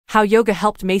How yoga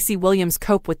helped Maisie Williams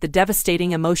cope with the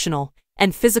devastating emotional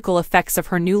and physical effects of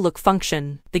her new look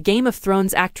function. The Game of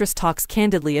Thrones actress talks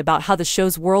candidly about how the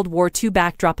show's World War II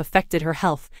backdrop affected her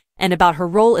health, and about her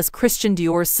role as Christian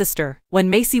Dior's sister. When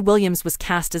Maisie Williams was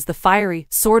cast as the fiery,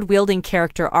 sword-wielding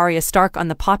character Arya Stark on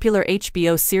the popular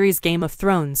HBO series Game of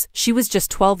Thrones, she was just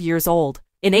 12 years old.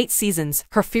 In 8 seasons,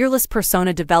 her fearless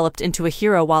persona developed into a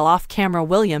hero, while off-camera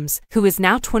Williams, who is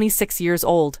now 26 years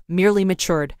old, merely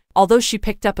matured. Although she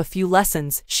picked up a few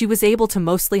lessons, she was able to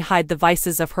mostly hide the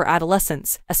vices of her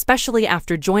adolescence, especially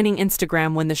after joining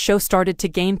Instagram when the show started to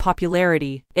gain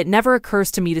popularity. It never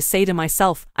occurs to me to say to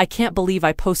myself, I can't believe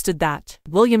I posted that.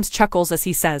 Williams chuckles as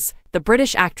he says, the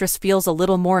British actress feels a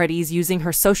little more at ease using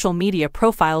her social media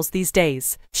profiles these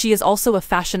days. She is also a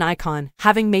fashion icon,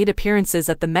 having made appearances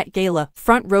at the Met Gala,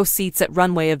 front row seats at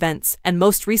runway events, and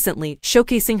most recently,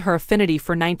 showcasing her affinity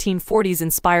for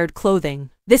 1940s-inspired clothing.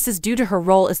 This is due to her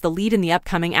role as the lead in the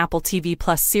upcoming Apple TV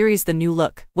Plus series The New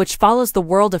Look, which follows the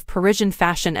world of Parisian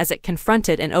fashion as it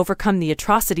confronted and overcome the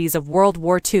atrocities of World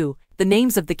War II. The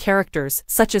names of the characters,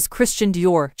 such as Christian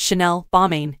Dior, Chanel,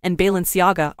 Balmain, and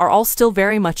Balenciaga, are all still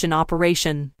very much in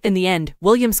operation. In the end,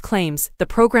 Williams claims, the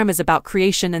program is about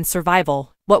creation and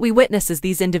survival. What we witness is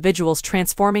these individuals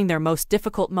transforming their most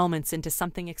difficult moments into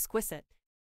something exquisite.